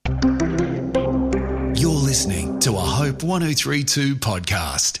to a Hope 1032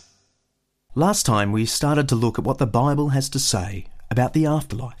 podcast. Last time we started to look at what the Bible has to say about the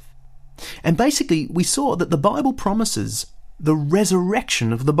afterlife. And basically we saw that the Bible promises the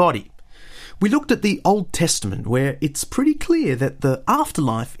resurrection of the body. We looked at the Old Testament where it's pretty clear that the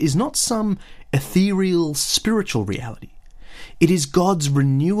afterlife is not some ethereal spiritual reality. It is God's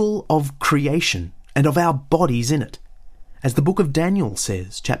renewal of creation and of our bodies in it. As the book of Daniel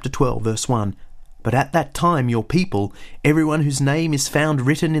says, chapter 12, verse 1, "But at that time your people, everyone whose name is found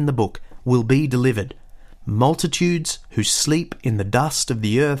written in the book, will be delivered. Multitudes who sleep in the dust of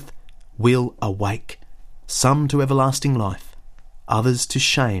the earth will awake, some to everlasting life, others to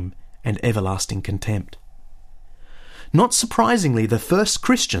shame and everlasting contempt." Not surprisingly, the first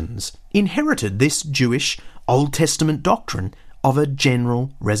Christians inherited this Jewish Old Testament doctrine of a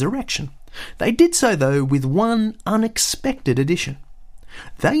general resurrection. They did so, though, with one unexpected addition.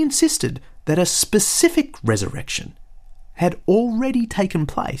 They insisted that a specific resurrection had already taken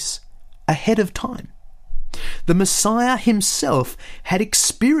place ahead of time. The Messiah himself had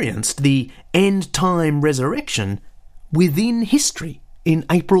experienced the end-time resurrection within history in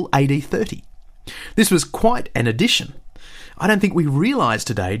April AD 30. This was quite an addition. I don't think we realise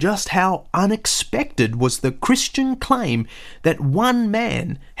today just how unexpected was the Christian claim that one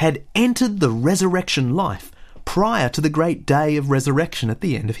man had entered the resurrection life prior to the great day of resurrection at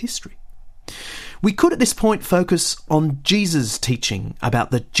the end of history. We could at this point focus on Jesus' teaching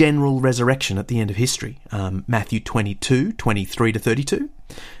about the general resurrection at the end of history. Matthew 22, 23 to 32,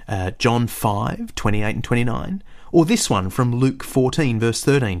 John 5, 28 and 29, or this one from Luke 14, verse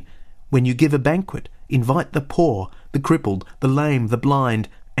 13. "When you give a banquet, invite the poor, the crippled, the lame, the blind,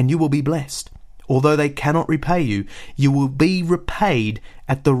 and you will be blessed. Although they cannot repay you, you will be repaid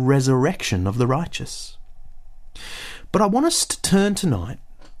at the resurrection of the righteous." But I want us to turn tonight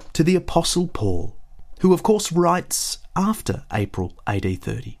to the Apostle Paul, who of course writes after April AD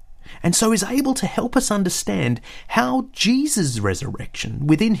 30, and so is able to help us understand how Jesus' resurrection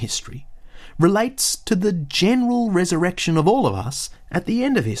within history relates to the general resurrection of all of us at the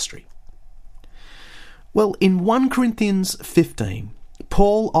end of history. Well, in 1 Corinthians 15,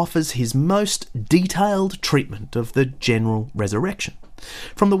 Paul offers his most detailed treatment of the general resurrection.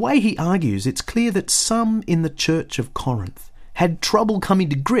 From the way he argues, it's clear that some in the church of Corinth had trouble coming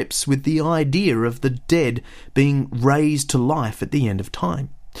to grips with the idea of the dead being raised to life at the end of time.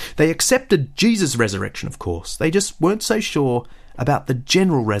 They accepted Jesus' resurrection, of course. They just weren't so sure about the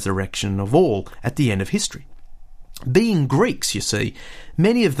general resurrection of all at the end of history. Being Greeks, you see,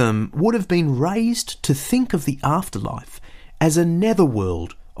 many of them would have been raised to think of the afterlife as a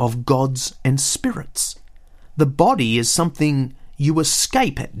netherworld of gods and spirits. The body is something you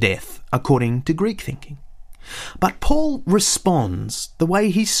escape at death, according to Greek thinking. But Paul responds the way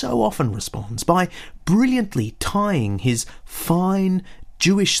he so often responds, by brilliantly tying his fine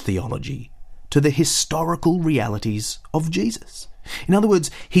Jewish theology to the historical realities of Jesus. In other words,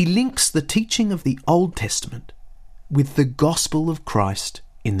 he links the teaching of the Old Testament with the gospel of Christ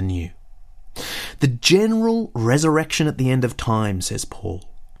in the New. The general resurrection at the end of time, says Paul,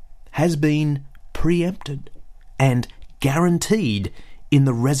 has been preempted and guaranteed in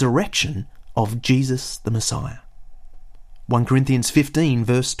the resurrection of Jesus the Messiah. 1 Corinthians 15,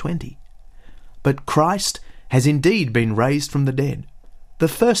 verse 20. "But Christ has indeed been raised from the dead, the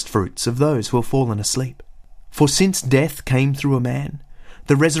firstfruits of those who have fallen asleep. For since death came through a man,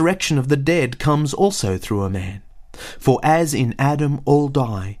 the resurrection of the dead comes also through a man. For as in Adam all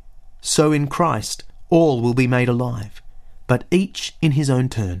die, so in Christ all will be made alive, but each in his own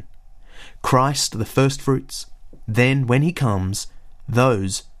turn. Christ the firstfruits, then when he comes,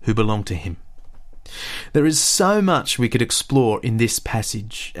 those who belong to him." There is so much we could explore in this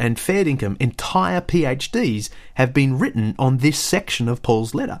passage, and fair dinkum, entire PhDs have been written on this section of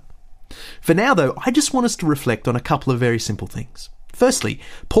Paul's letter. For now, though, I just want us to reflect on a couple of very simple things. Firstly,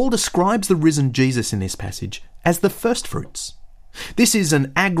 Paul describes the risen Jesus in this passage as the firstfruits. This is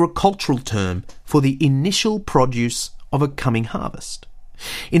an agricultural term for the initial produce of a coming harvest.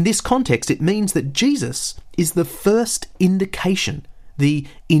 In this context, it means that Jesus is the first indication, the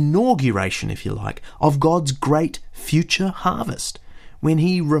inauguration, if you like, of God's great future harvest, when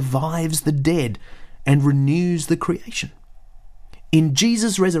he revives the dead and renews the creation. In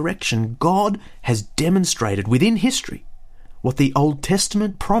Jesus' resurrection, God has demonstrated within history what the Old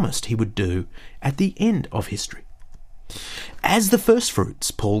Testament promised he would do at the end of history. As the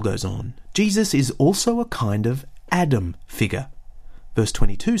firstfruits, Paul goes on, Jesus is also a kind of Adam figure. Verse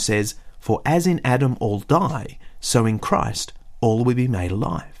 22 says, "For as in Adam all die, so in Christ all will be made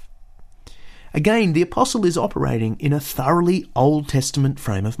alive." Again, the apostle is operating in a thoroughly Old Testament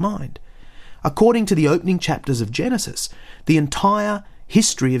frame of mind. According to the opening chapters of Genesis, the entire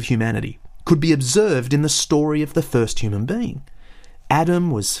history of humanity could be observed in the story of the first human being.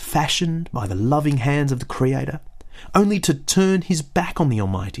 Adam was fashioned by the loving hands of the Creator, only to turn his back on the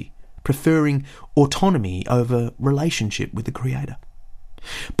Almighty, preferring autonomy over relationship with the Creator.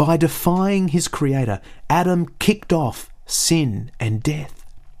 By defying his Creator, Adam kicked off sin and death.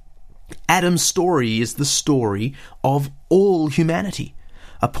 Adam's story is the story of all humanity,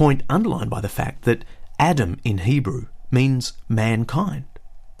 a point underlined by the fact that Adam in Hebrew means mankind.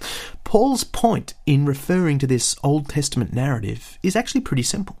 Paul's point in referring to this Old Testament narrative is actually pretty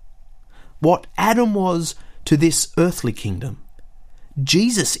simple. What Adam was to this earthly kingdom,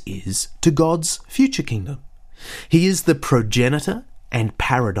 Jesus is to God's future kingdom. He is the progenitor and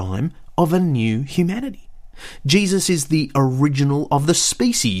paradigm of a new humanity. Jesus is the original of the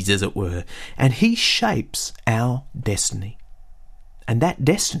species, as it were, and he shapes our destiny. And that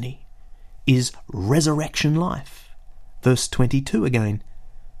destiny is resurrection life. Verse 22 again,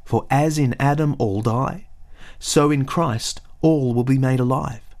 "For as in Adam all die, so in Christ all will be made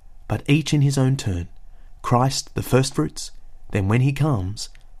alive, but each in his own turn. Christ the firstfruits, then when he comes,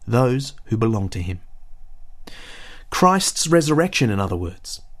 those who belong to him." Christ's resurrection, in other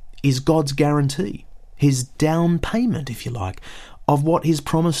words, is God's guarantee, his down payment, if you like, of what he's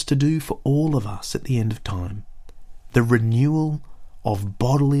promised to do for all of us at the end of time, the renewal of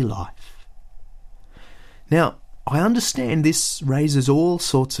bodily life. Now, I understand this raises all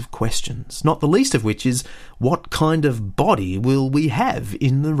sorts of questions, not the least of which is, what kind of body will we have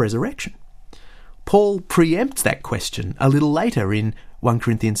in the resurrection? Paul preempts that question a little later in 1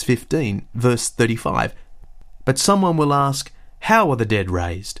 Corinthians 15, verse 35. "But someone will ask, how are the dead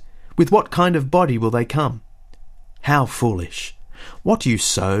raised? With what kind of body will they come? How foolish! What you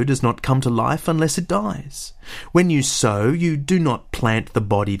sow does not come to life unless it dies. When you sow, you do not plant the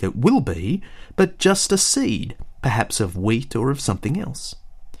body that will be, but just a seed, perhaps of wheat or of something else.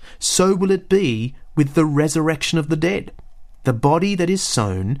 So will it be with the resurrection of the dead. The body that is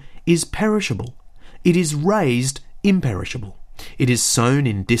sown is perishable. It is raised imperishable. It is sown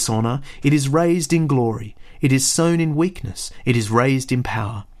in dishonour. It is raised in glory. It is sown in weakness. It is raised in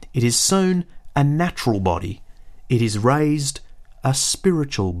power. It is sown a natural body. It is raised a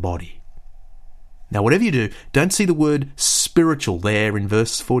spiritual body." Now, whatever you do, don't see the word spiritual there in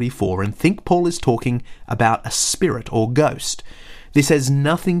verse 44 and think Paul is talking about a spirit or ghost. This has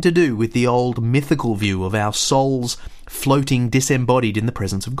nothing to do with the old mythical view of our souls floating disembodied in the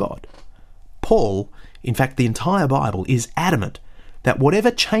presence of God. Paul, in fact the entire Bible, is adamant that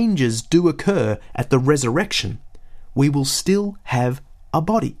whatever changes do occur at the resurrection, we will still have a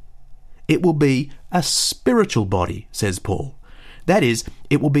body. It will be a spiritual body, says Paul. That is,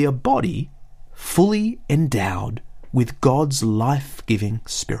 it will be a body fully endowed with God's life-giving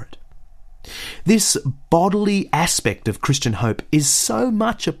Spirit. This bodily aspect of Christian hope is so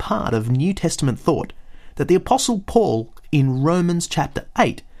much a part of New Testament thought that the Apostle Paul in Romans chapter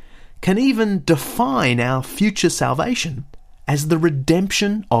 8 can even define our future salvation as the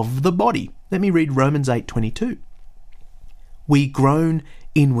redemption of the body. Let me read Romans 8:22. "We groan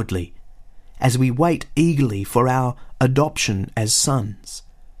inwardly as we wait eagerly for our adoption as sons,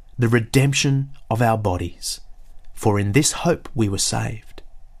 the redemption of our bodies. For in this hope we were saved."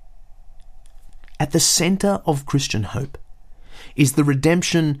 At the centre of Christian hope is the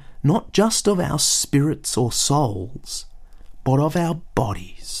redemption not just of our spirits or souls, but of our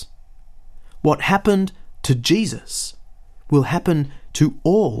bodies. What happened to Jesus will happen to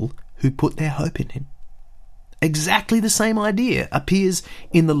all who put their hope in him. Exactly the same idea appears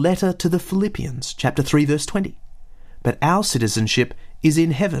in the letter to the Philippians, chapter 3, verse 20. "But our citizenship is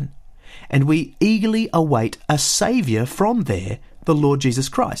in heaven, and we eagerly await a Saviour from there, the Lord Jesus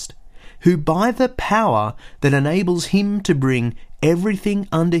Christ, who by the power that enables him to bring everything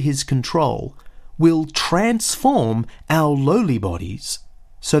under his control will transform our lowly bodies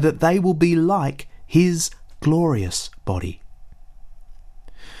so that they will be like his glorious body."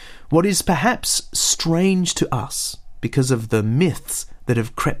 What is perhaps strange to us, because of the myths that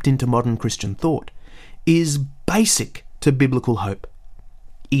have crept into modern Christian thought, is basic to biblical hope.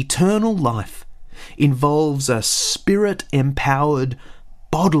 Eternal life involves a spirit-empowered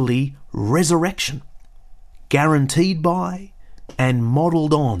bodily resurrection, guaranteed by and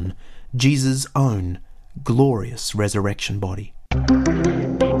modelled on Jesus' own glorious resurrection body.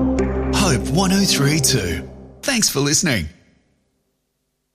 Hope 103.2. Thanks for listening.